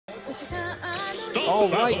All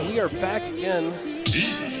right, we are back again.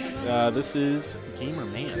 This is Gamer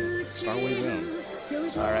Man, Starway Zone.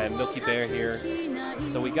 All right, Milky Bear here.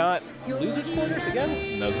 So we got losers corners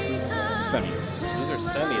again? No, this is semis. These are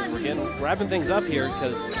semis. We're wrapping things up here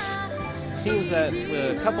because it seems that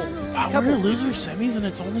a couple We're loser semis and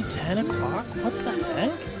it's only 10 o'clock? What the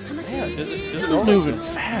heck? Yeah, this is moving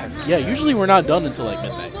fast. Yeah, usually we're not done until like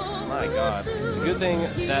midnight. My God. It's a good thing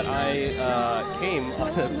that I came.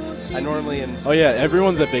 I normally am. Oh yeah,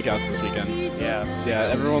 everyone's at Big House this weekend. Yeah. Yeah,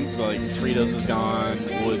 everyone, like, Fritos is gone,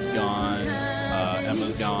 Wood's gone,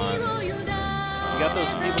 Emma's gone. You got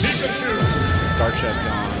those people. Dark Chef's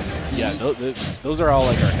gone. Yeah, those are all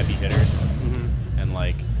like our heavy hitters. And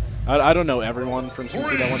like, I don't know everyone from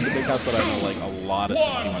Cincy that went to Big House, but I know like a lot of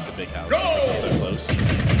Cincy went to Big House because it's so close.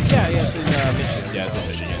 Yeah, it's in Michigan. Yeah, it's in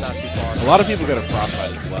Michigan. It's not too far. A lot of people go to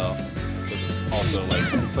Frostbite as well because it's also like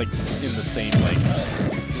in the same like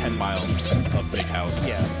 10 miles of Big House.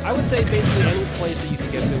 Yeah, I would say basically any place that you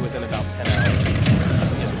can get to within about 10 hours.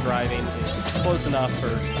 Driving is close enough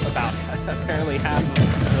for about apparently half of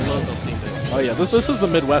the locals seem to. Oh yeah, this is the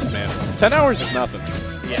Midwest, man. 10 hours is nothing.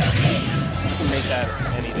 Yeah, you can make that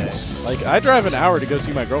any day. Like, I drive an hour to go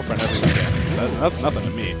see my girlfriend every weekend. That's nothing to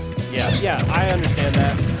me. Yeah, I understand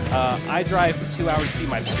that. I drive 2 hours to see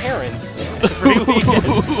my parents every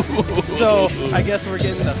weekend. So I guess we're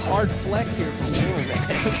getting a hard flex here from Gamer Man.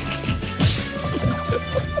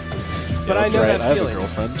 But yeah, I know right. that I feeling.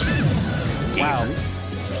 have a girlfriend. Wow.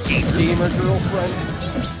 Gamer girlfriend.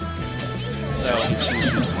 So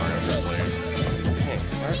She's Mario Kart player. hey,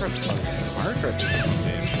 Mario Kart's fun. Mario Kart's a fun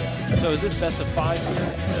game. So is this best of 5 here?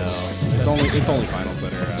 No, it's only finals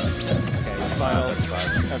that are Okay, finals.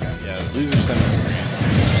 Okay. Yeah, losers, semis, and grands.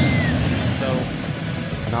 So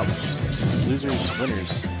Not losers, winners,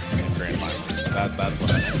 and grand finals. That's what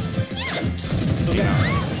I meant to say. So we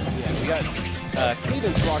got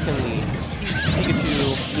Cadence rocking the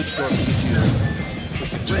Pikachu, Luchador Pikachu,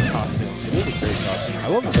 which is a great costume. It is a great costume. I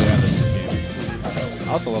love that they have this game. I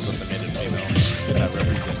also love that they made it female. Get that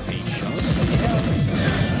representation.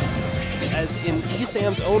 As in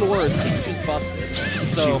ESAM's own words, Pikachu's busted.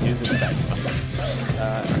 So She is in fact busted. I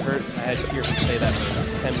had to hear him say that for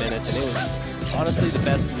about 10 minutes, and it was honestly the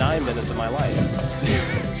best 9 minutes of my life.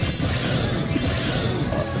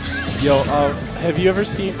 Yo, have you ever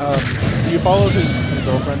seen, do you follow his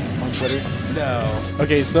girlfriend on Twitter? No.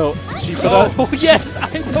 Okay, so she put out... Oh, yes!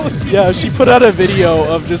 I know. Yeah, she put out a video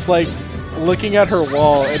of just, like, looking at her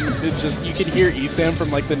wall, and it's just, you can hear ESAM from,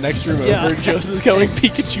 like, the next room over. Joseph's going,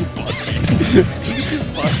 Pikachu busted. Pikachu's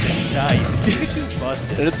busted. Nice. Pikachu's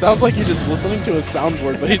busted. And it sounds like you're just listening to a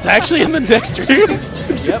soundboard, but he's actually in the next room.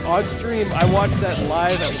 Yep, on stream. I watched that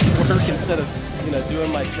live at work instead of,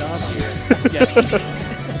 doing my job here. Yes.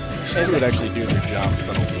 And would actually do their job because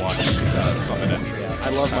I don't watch Summit entrance. I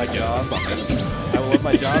love my job. Summit. I love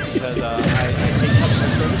my job because I take customer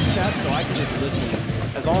service chat, so I can just listen.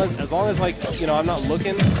 As long as like I'm not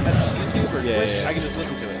looking at YouTube or Twitch, I can just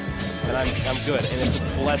listen to it, and I'm good. And it's a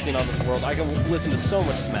blessing on this world. I can listen to so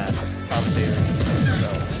much Smash commentator.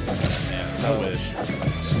 I wish.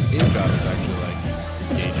 Your job is actually like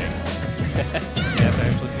engaging. You have to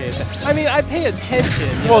actually pay attention. I mean, I pay attention.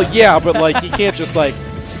 Well, yeah, but like you can't just like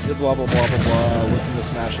blah blah blah blah blah. Listen to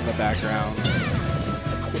Smash in the background.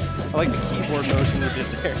 I like the keyboard motion you did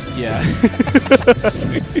there. Yeah.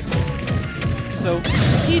 So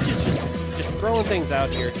Pikachu's just throwing things out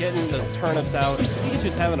here, getting those turnips out.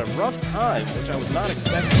 Pikachu's having a rough time, which I was not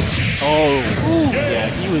expecting. Oh, yeah.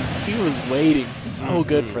 He was waiting so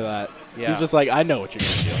good for that. Yeah. He's just like, I know what you're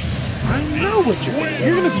gonna do. I know what you're gonna do.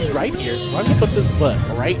 You're gonna be right here. I'm gonna put this butt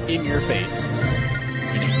right in your face.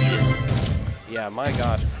 Yeah, my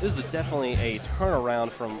gosh. This is definitely a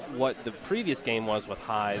turnaround from what the previous game was with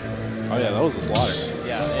Hive. Oh yeah, that was a slaughter.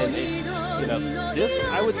 Yeah, and this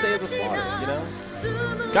I would say is a slaughter,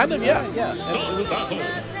 Kind of, yeah. Yeah. And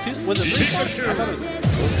it was it 3-stock? I thought it was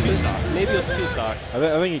 2-stock. Maybe it was 2-stock. I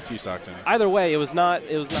think he 2-stocked him. Either way, it was not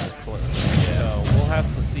close. Yeah. So we'll have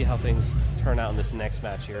to see how things turn out in this next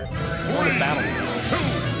match here. We're on a battlefield.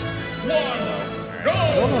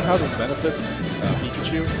 I don't know how this benefits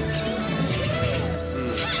Pikachu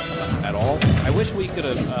at all. I wish we could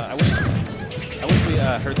have. I wish we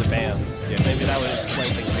heard the bands. Yeah, maybe that would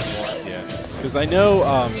explain things a bit more. Yeah, because I know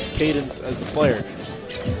Cadence as a player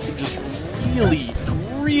just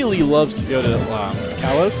really loves to go to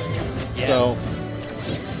Kalos. Yes. So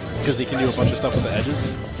because he can do a bunch of stuff with the edges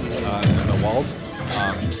and the walls.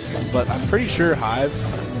 But I'm pretty sure Hive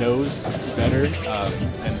knows better,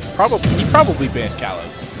 and he probably banned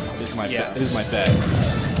Kalos. Is my bet.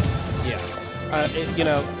 Yeah.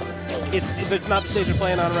 it's not the stage they're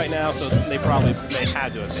playing on right now, so they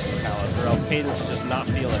had to have taken Callus, or else Cadence is just not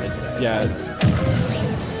feeling it today. Yeah.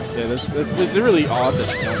 Yeah, it's really odd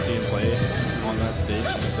that you don't see him play on that stage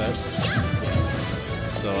in the set.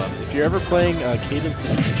 Yeah. So if you're ever playing Cadence, the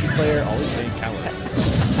Pikachu player, always play Callus.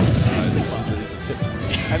 Is a tip for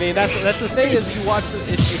me. I mean, that's the thing is you watch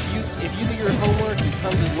if you do your homework, you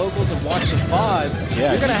come to locals and watch the VODs,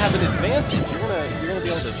 yeah. You're gonna have an advantage. You're gonna be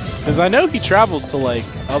able to. Because I know he travels to like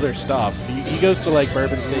other stuff. He goes to like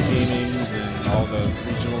Bourbon State Gamings and all the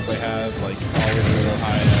regionals they have, like all over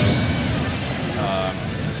Ohio.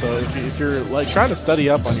 So if you're like trying to study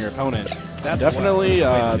up on your opponent, that's definitely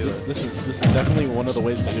this is definitely one of the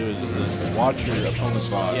ways to do it, just to watch your opponent's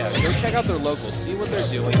VODs. Yeah, go check out their locals, see what they're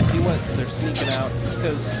doing, see what they're sneaking out.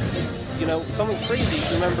 Because you know something crazy.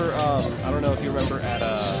 Remember, I don't know if you remember at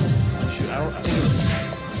shoot, I think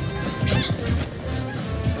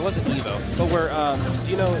it wasn't Evo, but where do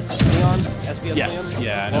you know Leon? SBS yes. Leon?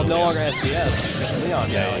 Yeah. I know well, no Leon. longer SBS, just Leon.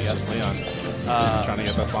 Yeah, I guess Leon. Trying to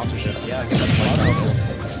get that sponsorship. Yeah,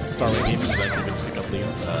 Starway Gaming is actually going to pick up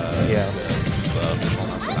Leon. Yeah. This is official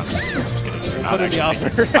announcement. I'm just kidding. Put in the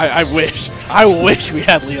offer. I wish we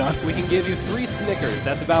had Leon. We can give you 3 Snickers.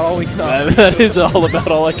 That's about all we can offer. That is all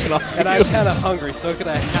about all I can offer. And I'm kind of hungry, so can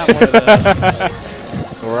I have one of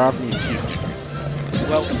those? So we're offering you 2 Snickers.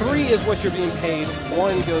 Well, 3 is what you're being paid.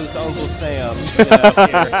 1 goes to Uncle Sam here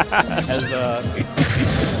as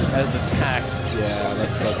the tax. Yeah,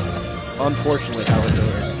 that's unfortunately how it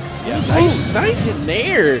works. Yeah, nice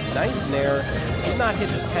nair. Nice nair. Did not hit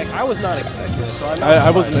the tech. I was not expecting it, so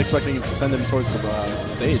I wasn't expecting him to send him towards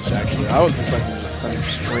the stage. Actually, I was expecting to just send him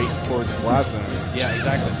straight towards the blast zone. Yeah,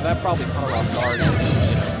 exactly. So that probably caught him off guard. You know,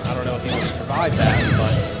 I don't know if he would have survived that,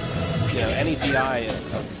 but you know, any DI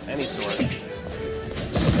of any sort. Yeah,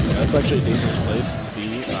 that's actually a dangerous place to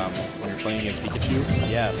be when you're playing against Pikachu.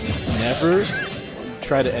 Yes. Never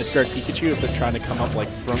try to edge guard Pikachu if they're trying to come up like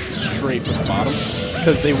straight from the bottom,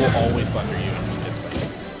 because they will always thunder you and just get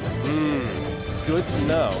spiked. Good to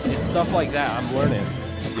know. It's stuff like that I'm learning.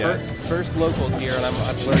 Yeah. First locals here, and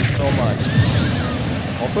I've learned so much.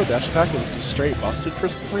 Also, dash attack is just straight busted for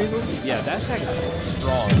some reason. Yeah, dash attack is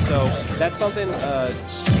strong. So that's something I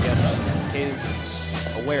guess Cadence is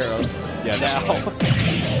aware of. Yeah, now.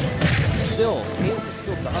 Still, Cadence is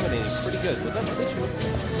still dominating pretty good. Was that Stitchwitz?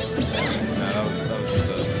 No, that was just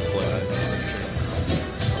a slow eyes.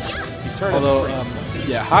 He's turning. Although,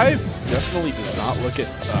 yeah, Hive definitely does not look at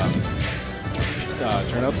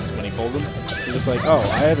turnips when he pulls them. He's just like, oh,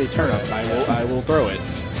 I have a turnip. I will throw it.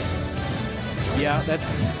 Yeah,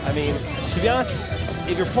 that's. I mean, to be honest,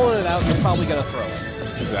 if you're pulling it out, you're probably gonna throw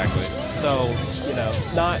it. Exactly. So, you know,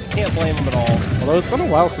 can't blame him at all. Although it's been a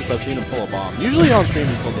while since I've seen him pull a bomb. Usually on stream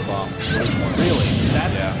he pulls a bomb. Really?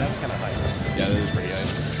 That's kind of hype. Yeah, that is pretty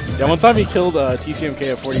hype. Yeah, one time he killed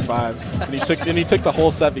TCMK at 45, and he took the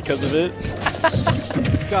whole set because of it.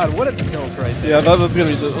 God, what a skills right there. Yeah, that's gonna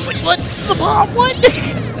be. I was like, what? The bomb? What?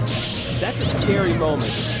 That's a scary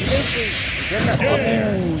moment. You basically get that up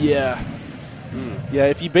there. Yeah. Yeah,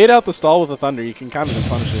 if you bait out the stall with a thunder, you can kind of just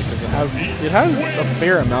punish it because it has a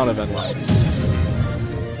fair amount of end lines.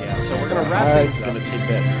 Yeah, so we're gonna wrap things up. I'm gonna take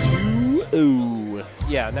that 2-0.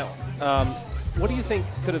 Yeah. Now, what do you think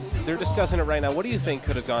could have? They're discussing it right now. What do you think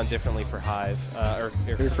could have gone differently for Hive or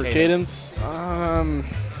for Cadence?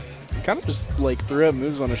 Kind of just like threw out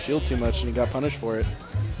moves on his shield too much and he got punished for it.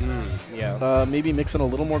 Yeah. Maybe mix in a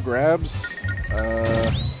little more grabs.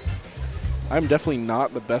 I'm definitely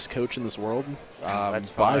not the best coach in this world, That's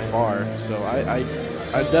by far. So I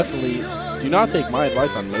definitely do not take my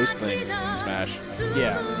advice on most things in Smash.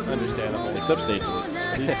 Yeah, understandable. Except stage lists.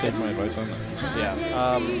 Please take my advice on those. Yeah.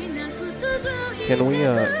 Can we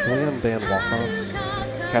unban walk-offs?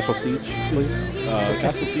 Castle Siege, please.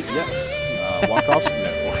 Castle Siege, yes. Walk-offs,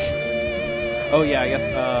 no. Oh yeah, I guess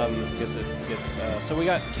so we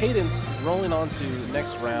got Cadence rolling on to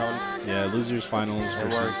next round. Yeah, losers finals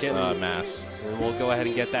versus Mass. And we'll go ahead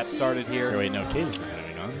and get that started here. Or wait, no, Cadence is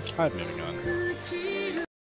moving on. Hive moving on.